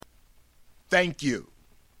Thank you.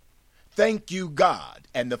 Thank you, God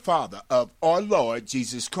and the Father of our Lord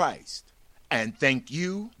Jesus Christ. And thank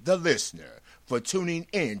you, the listener, for tuning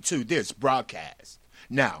in to this broadcast.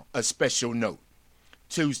 Now, a special note.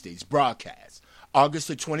 Tuesday's broadcast, August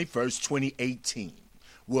the 21st, 2018,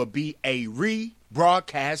 will be a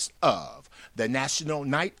rebroadcast of the National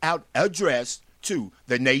Night Out Address to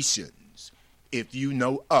the Nations. If you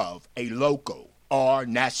know of a local or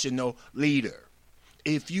national leader,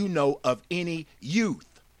 if you know of any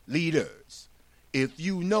youth leaders, if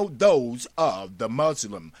you know those of the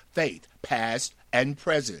Muslim faith, past and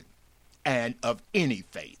present, and of any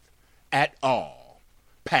faith at all,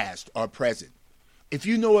 past or present, if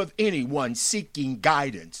you know of anyone seeking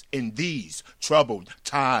guidance in these troubled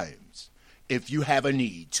times, if you have a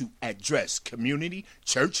need to address community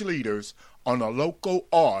church leaders on a local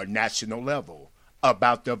or national level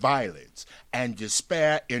about the violence and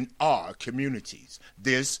despair in our communities,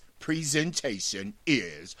 this presentation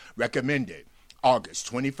is recommended. August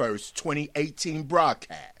 21st, 2018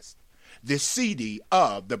 broadcast. The CD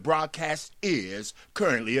of the broadcast is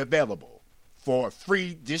currently available for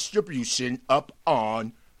free distribution up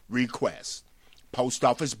on request. Post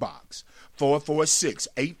Office Box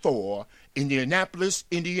 44684, Indianapolis,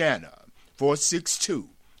 Indiana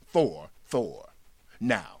 46244.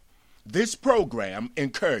 Now, this program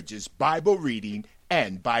encourages Bible reading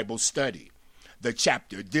and Bible study. The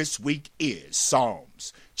chapter this week is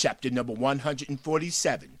Psalms, chapter number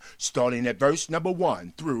 147, starting at verse number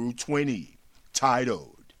 1 through 20,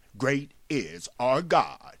 titled, Great is Our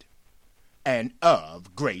God, and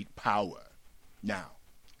of great power. Now,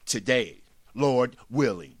 today, Lord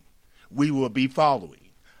willing, we will be following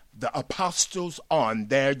the apostles on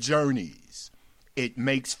their journeys. It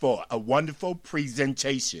makes for a wonderful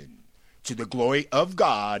presentation to the glory of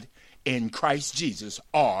God in Christ Jesus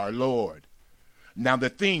our Lord. Now, the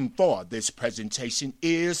theme for this presentation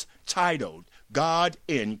is titled, God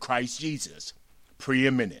in Christ Jesus,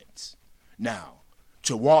 Preeminence. Now,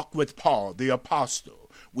 to walk with Paul the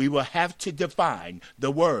apostle, we will have to define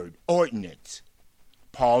the word ordinance.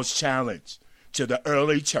 Paul's challenge to the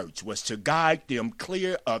early church was to guide them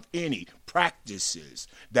clear of any practices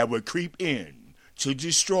that would creep in to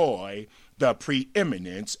destroy the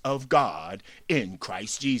preeminence of God in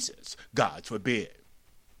Christ Jesus. God forbid.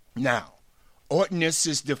 Now, ordinance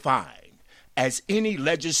is defined as any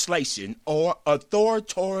legislation or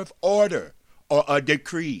authoritative order or a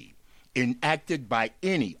decree enacted by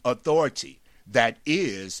any authority that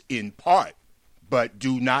is in part, but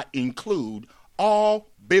do not include all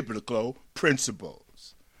biblical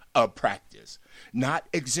principles of practice, not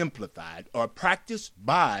exemplified or practiced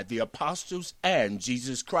by the apostles and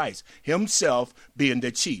Jesus Christ himself being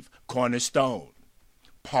the chief cornerstone.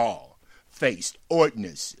 Paul faced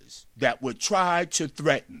ordinances that would try to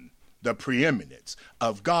threaten the preeminence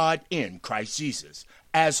of God in Christ Jesus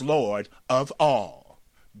as Lord of all.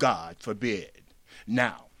 God forbid.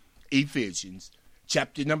 Now, Ephesians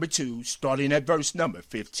chapter number 2, starting at verse number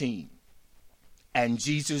 15. And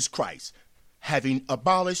Jesus Christ, having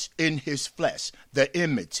abolished in his flesh the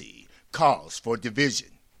enmity, caused for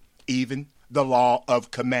division, even the law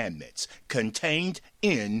of commandments contained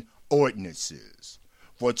in ordinances,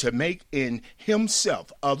 for to make in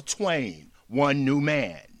himself of twain one new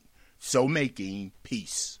man, so making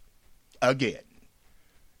peace. Again.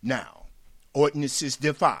 Now, ordinances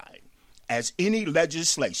defined as any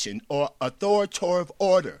legislation or authoritative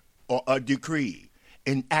order or a decree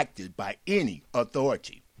enacted by any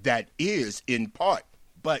authority that is in part,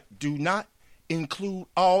 but do not include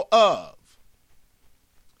all of,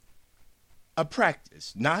 a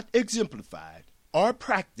practice not exemplified or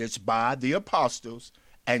practiced by the apostles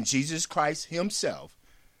and Jesus Christ himself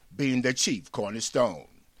being the chief cornerstone.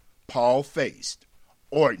 Paul faced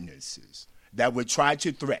ordinances that would try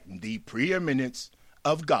to threaten the preeminence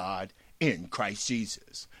of God in Christ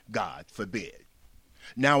Jesus. God forbid.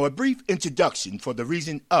 Now, a brief introduction for the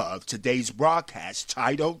reason of today's broadcast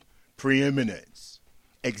titled Preeminence.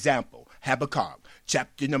 Example, Habakkuk,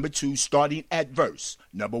 chapter number 2, starting at verse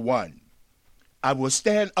number 1. I will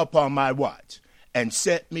stand upon my watch and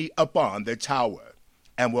set me upon the tower,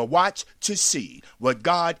 and will watch to see what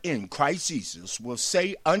God in Christ Jesus will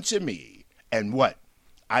say unto me, and what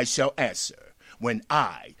I shall answer when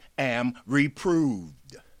I am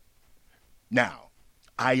reproved. Now,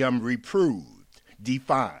 I am reproved,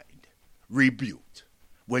 defined, rebuked.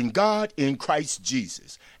 When God in Christ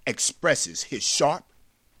Jesus expresses his sharp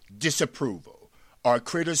disapproval or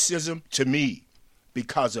criticism to me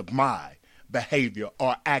because of my behavior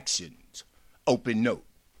or actions, open note.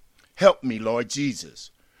 Help me, Lord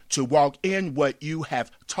Jesus, to walk in what you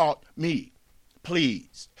have taught me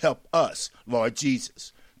Please help us, Lord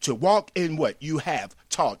Jesus, to walk in what you have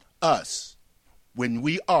taught us when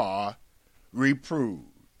we are reproved.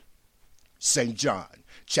 St. John,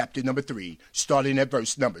 chapter number 3, starting at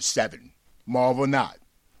verse number 7. Marvel not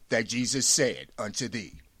that Jesus said unto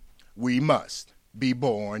thee, we must be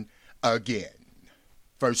born again.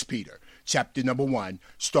 1 Peter, chapter number 1,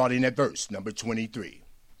 starting at verse number 23.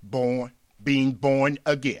 Being born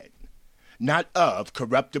again, not of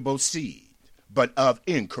corruptible seed, but of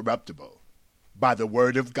incorruptible, by the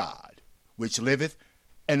word of God, which liveth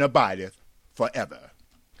and abideth forever.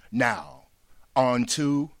 Now, on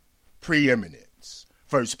to preeminence.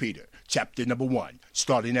 1 Peter, chapter number 1,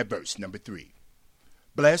 starting at verse number 3.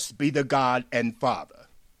 Blessed be the God and Father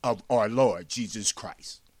of our Lord Jesus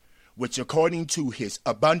Christ, which according to his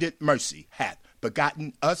abundant mercy hath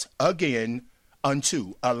begotten us again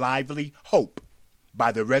unto a lively hope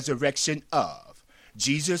by the resurrection of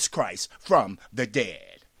Jesus Christ from the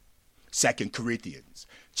dead. 2 Corinthians,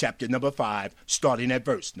 chapter number 5, starting at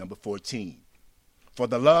verse number 14. For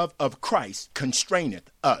the love of Christ constraineth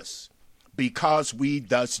us, because we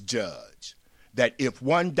thus judge, that if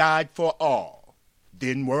one died for all,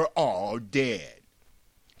 then were all dead.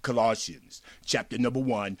 Colossians, chapter number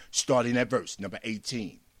 1, starting at verse number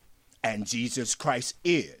 18. And Jesus Christ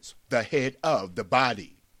is the head of the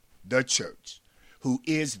body, the church, who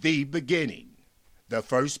is the beginning, the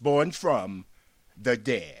firstborn from the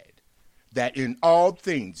dead, that in all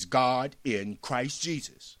things God in Christ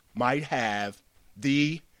Jesus might have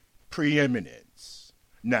the preeminence.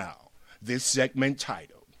 Now, this segment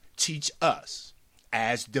titled, Teach Us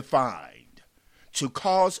as Defined, to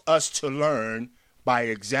cause us to learn by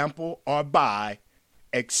example or by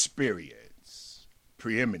experience.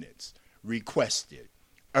 Preeminence requested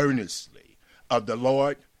earnestly of the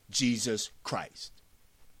Lord Jesus Christ.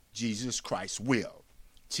 Jesus Christ will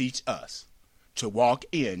teach us to walk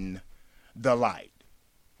in the light.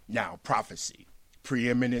 Now, prophecy,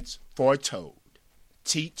 preeminence foretold,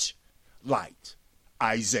 teach light.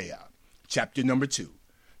 Isaiah, chapter number 2,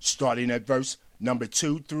 starting at verse number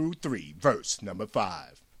 2 through 3, verse number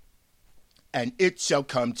 5. And it shall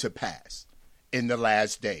come to pass in the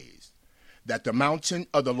last days that the mountain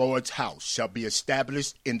of the Lord's house shall be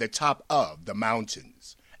established in the top of the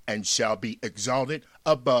mountains, and shall be exalted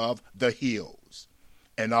above the hills,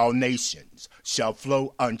 and all nations shall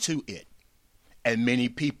flow unto it. And many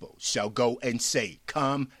people shall go and say,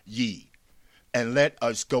 Come ye, and let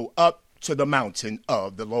us go up to the mountain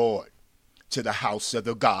of the Lord, to the house of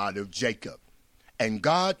the God of Jacob. And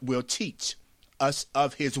God will teach us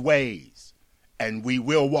of his ways, and we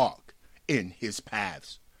will walk in his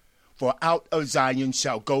paths. For out of Zion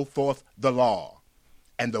shall go forth the law,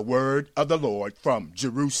 and the word of the Lord from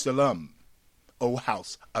Jerusalem. O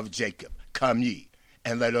house of Jacob, come ye,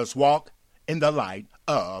 and let us walk in the light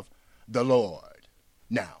of the Lord.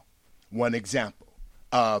 Now, one example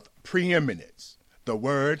of preeminence, the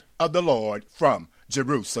word of the Lord from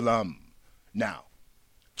Jerusalem. Now,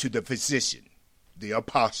 to the physician, the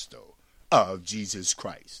apostle of Jesus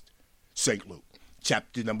Christ. St. Luke,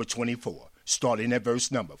 chapter number 24, starting at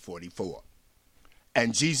verse number 44.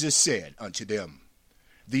 And Jesus said unto them,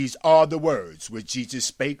 These are the words which Jesus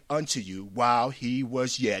spake unto you while he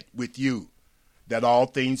was yet with you, that all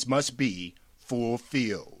things must be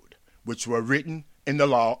fulfilled, which were written in the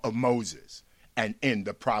law of Moses, and in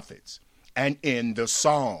the prophets, and in the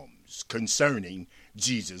Psalms concerning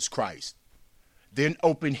Jesus Christ. Then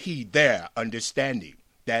opened he their understanding,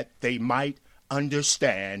 that they might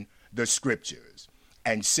understand the Scriptures,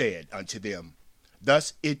 and said unto them,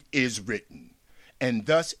 Thus it is written, and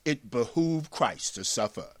thus it behooved Christ to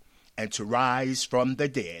suffer, and to rise from the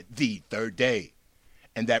dead the third day,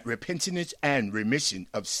 and that repentance and remission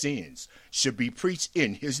of sins should be preached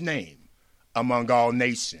in his name among all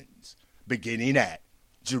nations, beginning at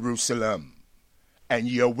Jerusalem. And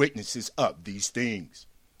ye are witnesses of these things.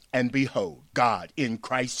 And behold, God in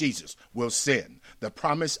Christ Jesus will send the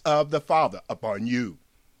promise of the Father upon you.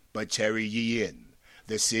 But tarry ye in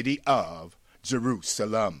the city of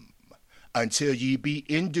Jerusalem, until ye be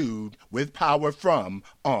endued with power from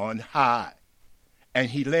on high. And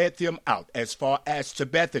he led them out as far as to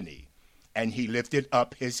Bethany, and he lifted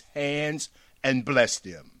up his hands and blessed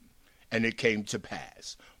them. And it came to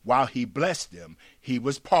pass, while he blessed them, he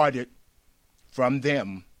was parted from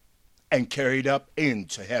them and carried up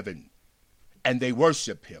into heaven. And they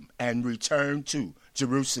worshiped him and returned to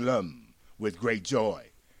Jerusalem with great joy,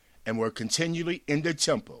 and were continually in the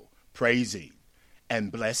temple, praising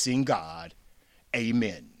and blessing God.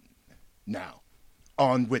 Amen. Now,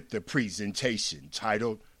 on with the presentation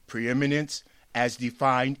titled Preeminence as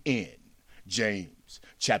Defined in James,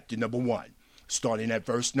 chapter number 1, starting at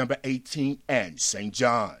verse number 18, and St.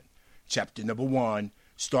 John, chapter number 1,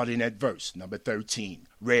 starting at verse number 13,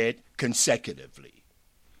 read consecutively.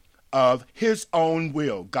 Of his own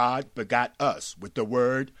will, God begot us with the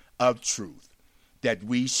word of truth, that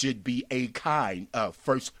we should be a kind of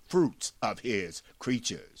first fruits of his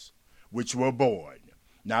creatures, which were born,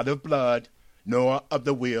 not of blood, nor of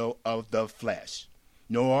the will of the flesh,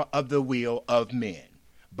 nor of the will of men,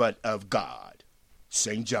 but of God.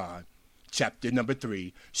 St. John, chapter number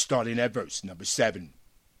 3, starting at verse number 7.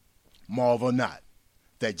 Marvel not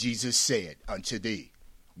that Jesus said unto thee,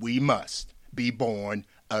 we must be born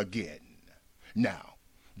again. Now,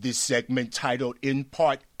 this segment titled in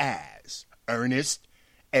part as Earnest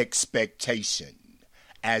Expectation,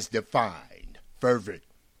 as defined, fervent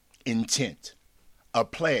intent, a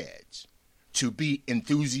pledge to be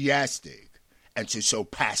enthusiastic and to show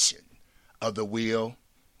passion of the will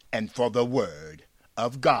and for the word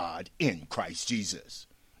of God in Christ Jesus.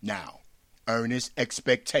 Now, earnest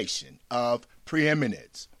expectation of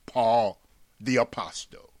preeminence, Paul the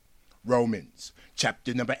Apostle. Romans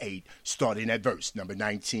chapter number 8, starting at verse number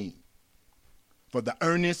 19. For the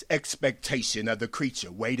earnest expectation of the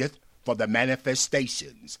creature waiteth for the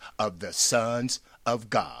manifestations of the sons of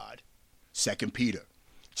God. 2 Peter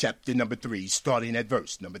chapter number 3, starting at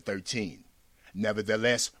verse number 13.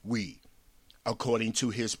 Nevertheless, we, according to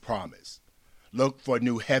his promise, look for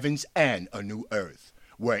new heavens and a new earth,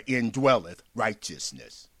 wherein dwelleth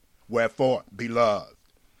righteousness. Wherefore, beloved,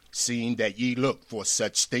 seeing that ye look for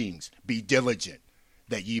such things, be diligent,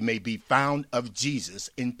 that ye may be found of Jesus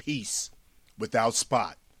in peace, without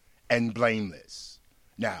spot and blameless.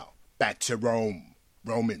 Now, back to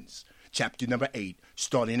Romans chapter number 8,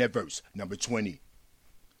 starting at verse number 20.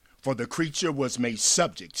 For the creature was made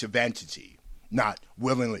subject to vanity, not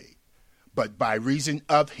willingly, but by reason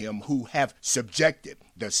of him who hath subjected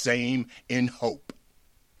the same in hope.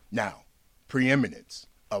 Now, preeminence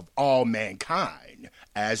of all mankind,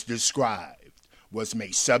 as described, was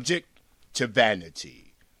made subject to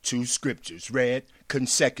vanity. Two scriptures read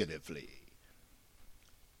consecutively.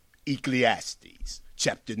 Ecclesiastes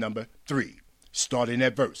chapter number 3, starting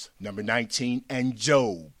at verse number 19, and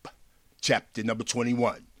Job chapter number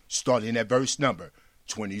 21, starting at verse number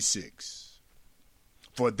 26.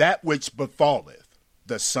 For that which befalleth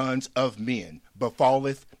the sons of men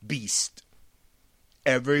befalleth beasts.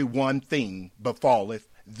 Every one thing befalleth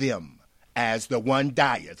them. As the one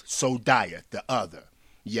dieth, so dieth the other.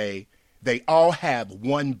 Yea, they all have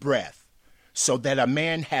one breath, so that a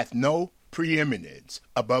man hath no preeminence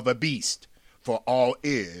above a beast, for all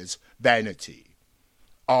is vanity.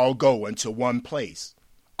 All go unto one place,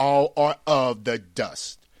 all are of the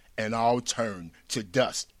dust, and all turn to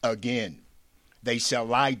dust again. They shall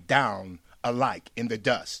lie down alike in the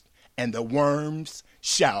dust, and the worms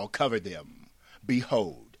shall cover them.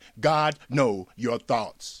 Behold, God know your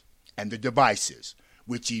thoughts, and the devices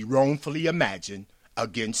which ye wrongfully imagine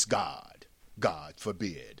against God. God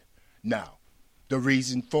forbid. Now, the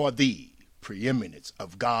reason for the preeminence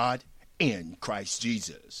of God in Christ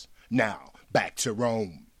Jesus. Now, back to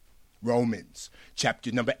Romans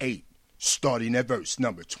chapter number 8, starting at verse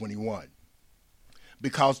number 21.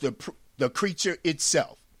 Because the creature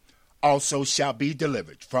itself also shall be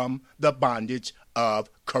delivered from the bondage of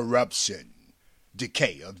corruption,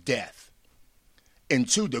 decay of death,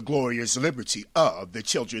 into the glorious liberty of the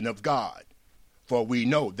children of God. For we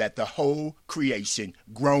know that the whole creation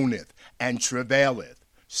groaneth and travaileth,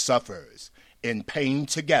 suffers in pain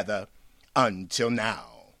together until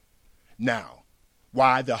now. Now,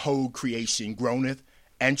 why the whole creation groaneth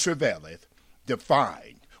and travaileth,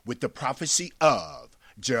 defined with the prophecy of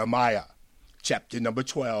Jeremiah, chapter number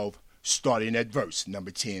 12, starting at verse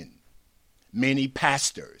number 10. Many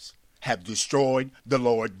pastors have destroyed the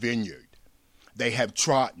Lord's vineyard. They have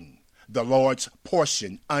trodden the Lord's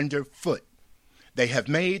portion underfoot. They have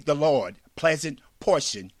made the Lord's pleasant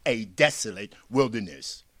portion a desolate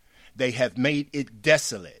wilderness. They have made it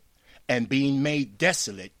desolate, and being made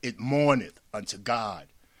desolate, it mourneth unto God.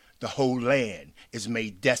 The whole land is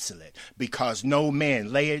made desolate, because no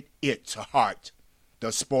man laid it to heart.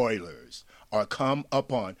 The spoilers are come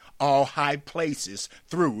upon all high places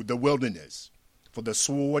through the wilderness. For the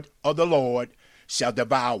sword of the Lord shall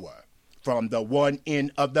devour from the one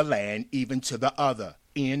end of the land even to the other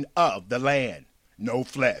end of the land. No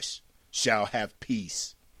flesh shall have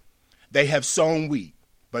peace. They have sown wheat,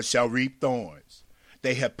 but shall reap thorns.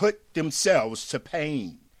 They have put themselves to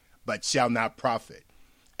pain, but shall not profit.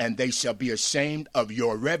 And they shall be ashamed of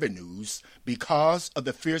your revenues because of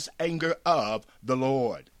the fierce anger of the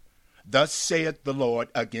Lord. Thus saith the Lord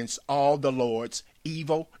against all the Lord's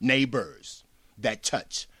evil neighbors that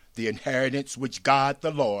touch the inheritance which God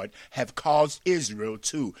the Lord hath caused Israel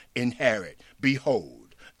to inherit.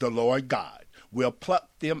 Behold, the Lord God will pluck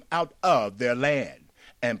them out of their land,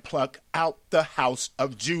 and pluck out the house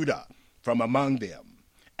of Judah from among them.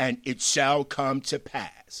 And it shall come to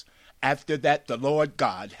pass, after that the Lord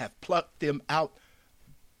God hath plucked them out,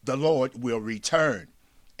 the Lord will return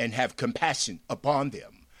and have compassion upon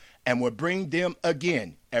them, and will bring them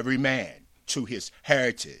again, every man to his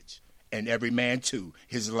heritage, and every man to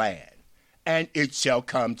his land. And it shall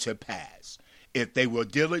come to pass, if they will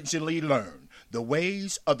diligently learn the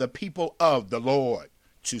ways of the people of the Lord,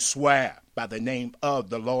 to swear by the name of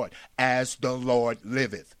the Lord, as the Lord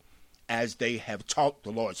liveth, as they have taught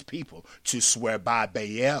the Lord's people to swear by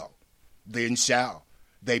Baal, then shall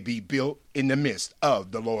they be built in the midst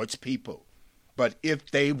of the Lord's people. But if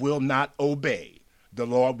they will not obey, the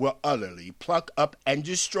Lord will utterly pluck up and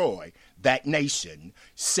destroy that nation,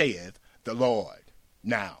 saith the Lord.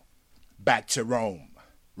 Now, back to Rome.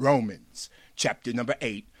 Romans, chapter number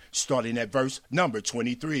 8, starting at verse number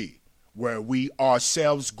 23, where we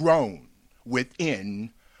ourselves groan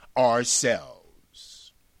within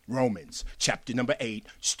ourselves. Romans, chapter number 8,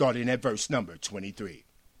 starting at verse number 23.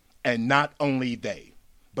 And not only they,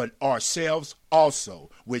 but ourselves also,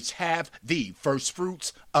 which have the first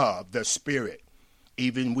fruits of the Spirit,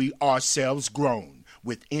 even we ourselves groan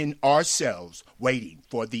within ourselves, waiting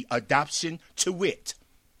for the adoption, to wit,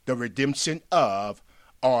 the redemption of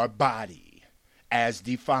our body, as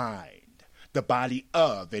defined, the body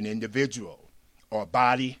of an individual, or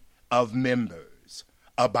body of members,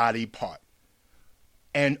 a body part,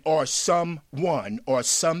 and or someone or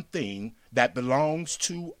something that belongs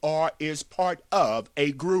to or is part of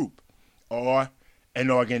a group or an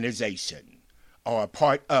organization or a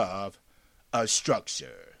part of a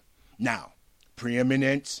structure. Now,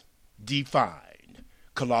 preeminence defined.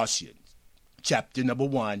 Colossians chapter number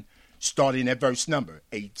 1, starting at verse number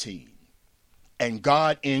 18. And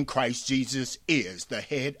God in Christ Jesus is the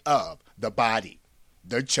head of the body,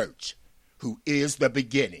 the church, who is the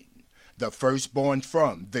beginning, the firstborn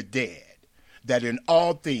from the dead, that in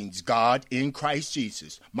all things God in Christ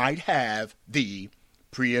Jesus might have the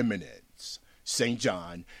preeminence. St.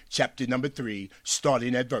 John chapter number 3,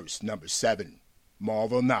 starting at verse number 7.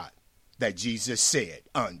 Marvel not that Jesus said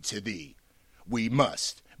unto thee, we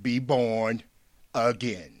must be born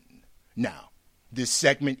again. Now, this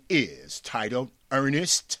segment is titled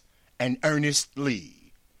Earnest and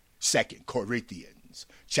Earnestly. 2 Corinthians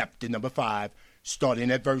chapter number 5,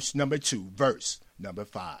 starting at verse number 2, verse number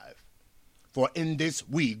 5. For in this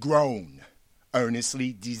we groan,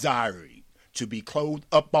 earnestly desiring to be clothed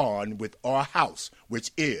upon with our house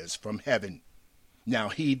which is from heaven. Now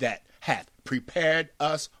he that hath prepared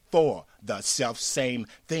us for the selfsame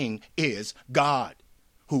thing is God,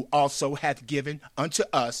 who also hath given unto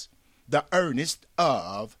us the earnest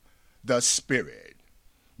of the Spirit.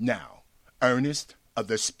 Now, earnest of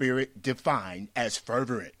the Spirit defined as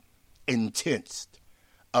fervent, intense,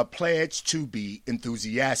 a pledge to be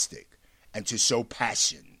enthusiastic, and to show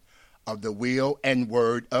passion of the will and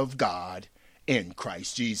word of God in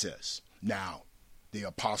Christ Jesus. Now, the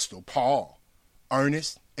Apostle Paul,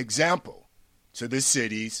 earnest example to the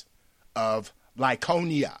cities of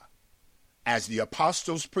Lycaonia, as the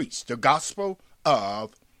apostles preached the gospel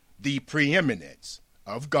of the preeminence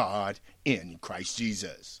of God in Christ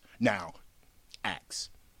Jesus. Now, Acts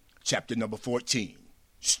chapter number 14,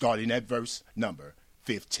 starting at verse number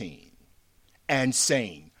 15. And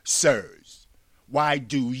saying, Sirs, why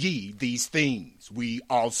do ye these things? We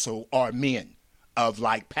also are men of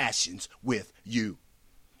like passions with you,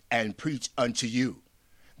 and preach unto you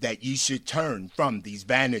that ye should turn from these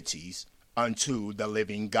vanities unto the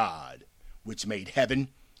living God, which made heaven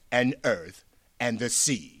and earth and the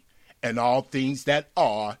sea, and all things that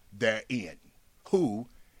are therein, who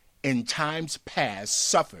in times past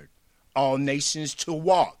suffered all nations to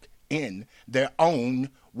walk in their own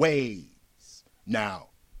ways. Now,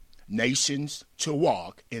 nations to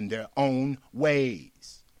walk in their own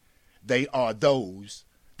ways. They are those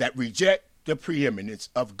that reject the preeminence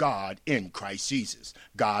of God in Christ Jesus.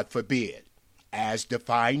 God forbid, as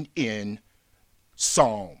defined in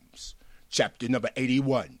Psalms, chapter number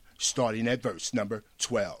 81, starting at verse number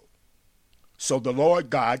 12. So the Lord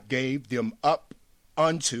God gave them up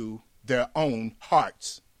unto their own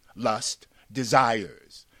hearts, lust,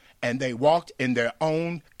 desires, and they walked in their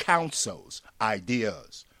own counsels,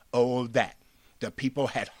 ideas. Oh, that the people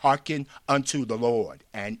had hearkened unto the Lord,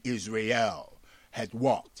 and Israel had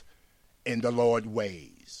walked in the Lord's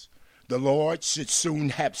ways. The Lord should soon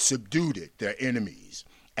have subdued their enemies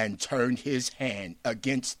and turned his hand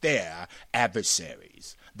against their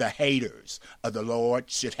adversaries. the haters of the Lord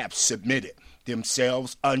should have submitted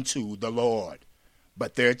themselves unto the Lord,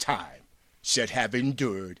 but their time should have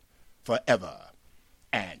endured forever.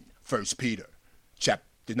 And 1 Peter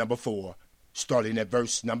chapter number 4, starting at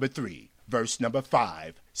verse number 3, verse number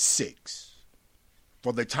 5, 6.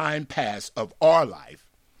 For the time past of our life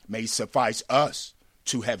may suffice us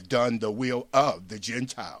to have done the will of the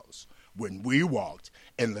Gentiles, when we walked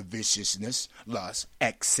in lasciviousness, lust,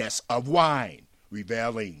 excess of wine,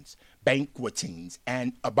 revelings, banquetings,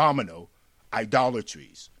 and abominable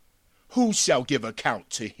idolatries. Who shall give account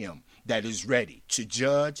to him that is ready to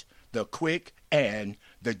judge the quick and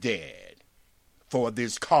the dead? For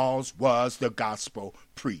this cause was the gospel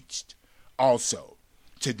preached also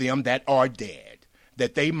to them that are dead,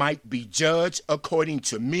 that they might be judged according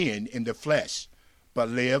to men in the flesh, but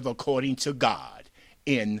live according to God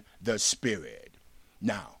in the Spirit.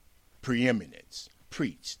 Now, preeminence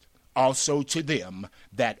preached also to them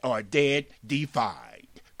that are dead, defied.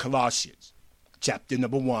 Colossians chapter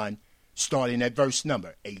number 1, starting at verse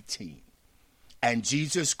number 18. And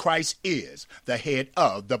Jesus Christ is the head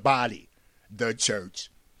of the body, the church,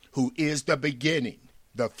 who is the beginning,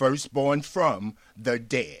 the firstborn from the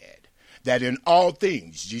dead, that in all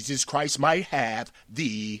things Jesus Christ might have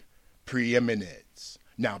the preeminence.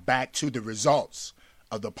 Now back to the results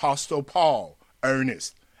of the Apostle Paul,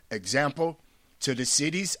 earnest example to the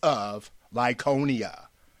cities of Lycaonia,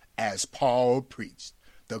 as Paul preached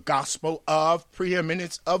the gospel of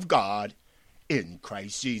preeminence of God in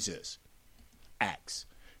Christ Jesus. Acts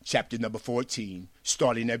chapter number 14,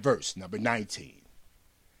 starting at verse number 19.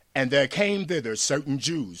 And there came thither certain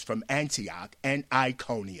Jews from Antioch and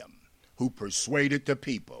Iconium, who persuaded the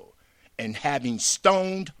people, and having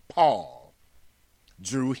stoned Paul,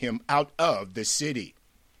 drew him out of the city,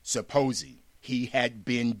 supposing he had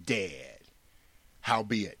been dead.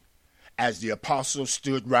 Howbeit, as the apostles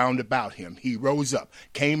stood round about him, he rose up,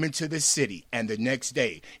 came into the city, and the next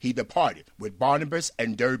day he departed with Barnabas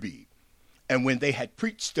and Derbe. And when they had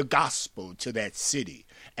preached the gospel to that city,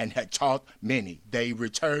 and had taught many, they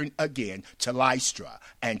returned again to Lystra,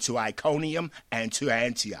 and to Iconium, and to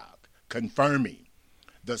Antioch, confirming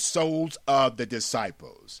the souls of the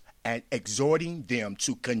disciples, and exhorting them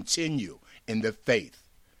to continue in the faith,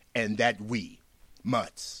 and that we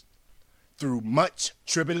must, through much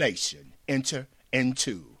tribulation, enter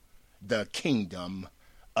into the kingdom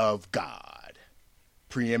of God.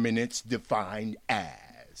 Preeminence defined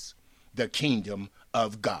as the kingdom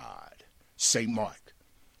of God. St. Mark,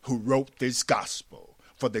 who wrote this gospel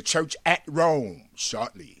for the church at Rome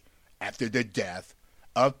shortly after the death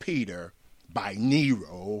of Peter by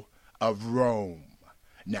Nero of Rome.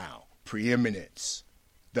 Now, preeminence,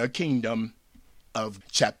 the kingdom of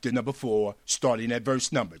chapter number 4, starting at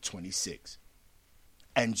verse number 26.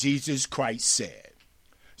 And Jesus Christ said,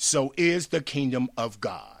 so is the kingdom of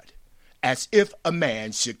God, as if a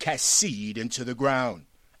man should cast seed into the ground,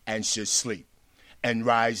 and should sleep, and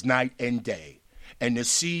rise night and day, and the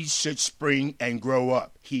seed should spring and grow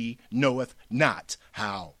up, he knoweth not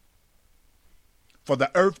how. For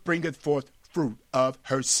the earth bringeth forth fruit of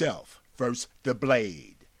herself, first the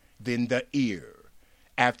blade, then the ear,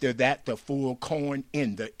 after that the full corn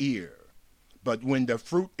in the ear. But when the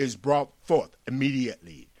fruit is brought forth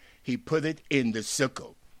immediately, he put it in the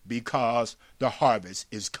sickle, because the harvest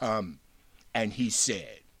is come. And he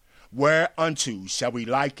said, whereunto shall we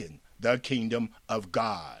liken the kingdom of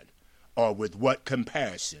God? Or with what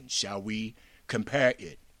comparison shall we compare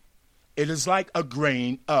it? It is like a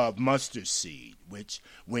grain of mustard seed, which,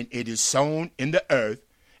 when it is sown in the earth,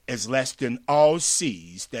 is less than all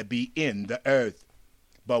seeds that be in the earth.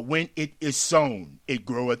 But when it is sown, it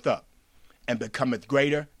groweth up, and becometh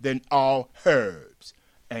greater than all herbs,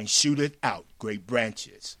 and shooteth out great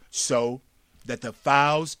branches, so that the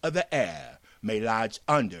fowls of the air may lodge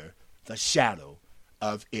under the shadow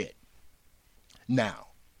of it. Now,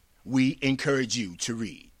 we encourage you to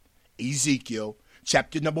read Ezekiel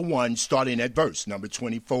chapter number 1, starting at verse number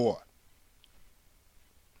 24.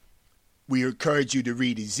 We encourage you to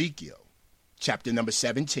read Ezekiel chapter number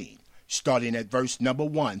 17, starting at verse number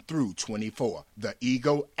 1 through 24, the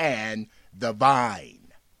eagle and the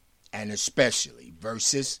vine, and especially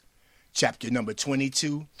verses chapter number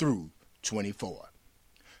 22 through 24,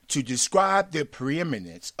 to describe the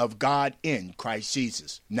preeminence of God in Christ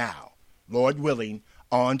Jesus. Now, Lord willing,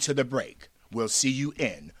 on to the break. We'll see you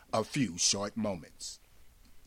in a few short moments.